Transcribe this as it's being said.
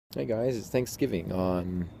Hey guys, it's Thanksgiving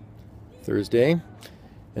on Thursday,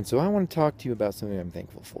 and so I want to talk to you about something I'm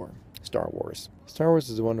thankful for. Star Wars. Star Wars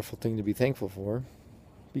is a wonderful thing to be thankful for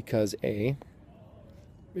because A,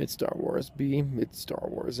 it's Star Wars, B, it's Star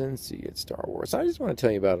Wars, and C, it's Star Wars. I just want to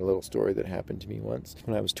tell you about a little story that happened to me once.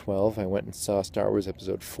 When I was 12, I went and saw Star Wars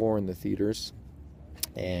Episode 4 in the theaters,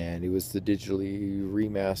 and it was the digitally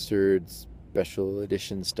remastered special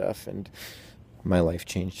edition stuff, and my life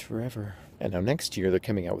changed forever. And now next year they're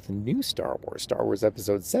coming out with a new Star Wars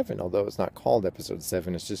Episode 7, although it's not called Episode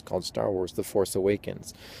 7, it's just called Star Wars The Force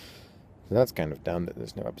Awakens. So that's kind of dumb that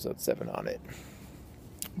there's no Episode 7 on it.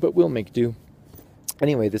 But we'll make do.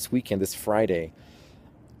 Anyway, this weekend, this Friday,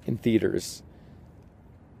 in theaters,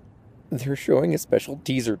 they're showing a special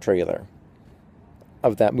teaser trailer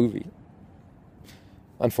of that movie.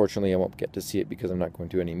 Unfortunately, I won't get to see it because I'm not going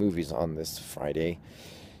to any movies on this Friday.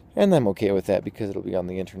 And I'm okay with that because it'll be on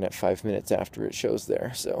the internet 5 minutes after it shows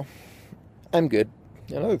there, so I'm good.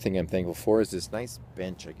 Another thing I'm thankful for is this nice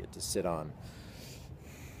bench I get to sit on.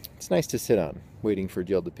 It's nice to sit on, waiting for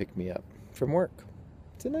Jill to pick me up from work.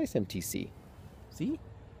 It's a nice MTC. See?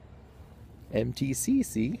 MTC,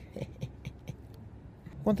 see?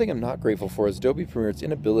 One thing I'm not grateful for is Adobe Premiere's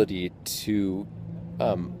inability to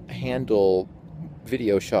handle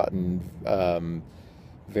video shot in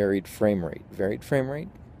varied frame rate. Varied frame rate?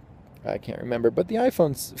 I can't remember, but the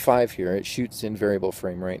iPhone 5 here, it shoots in variable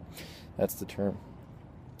frame rate. That's the term.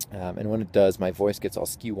 And when it does, my voice gets all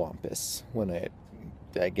skewampus when it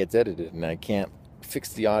gets edited, and I can't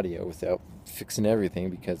fix the audio without fixing everything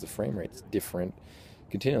because the frame rate's different.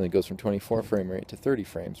 Continually goes from 24 frame rate to 30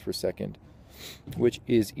 frames per second, which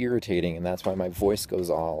is irritating, and that's why my voice goes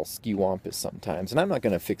all skewampus sometimes. And I'm not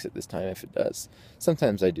going to fix it this time if it does.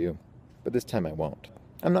 Sometimes I do, but this time I won't.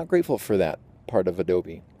 I'm not grateful for that part of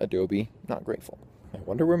Adobe. Not grateful. I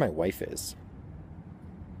wonder where my wife is.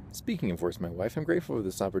 Speaking of where's my wife, I'm grateful for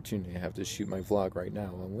this opportunity I have to shoot my vlog right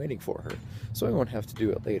now while I'm waiting for her, so I won't have to do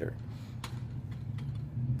it later.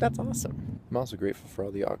 That's awesome. I'm also grateful for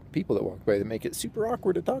all the people that walk by that make it super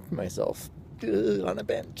awkward to talk to myself. On a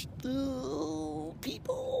bench.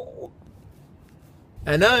 People.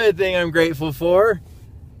 Another thing I'm grateful for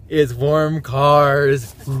is warm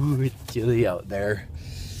cars. Ooh, it's chilly out there.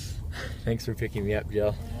 Thanks for picking me up,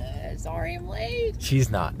 Jill. Sorry I'm late.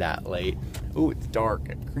 She's not that late. Ooh, it's dark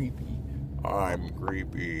and creepy. I'm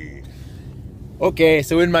creepy. Okay,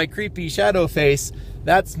 so in my creepy shadow face,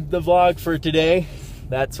 that's the vlog for today.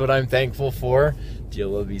 That's what I'm thankful for.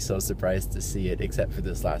 Jill will be so surprised to see it, except for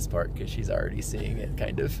this last part, because she's already seeing it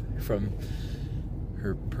kind of from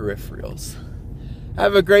her peripherals.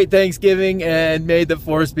 Have a great Thanksgiving, and may the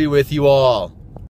Force be with you all.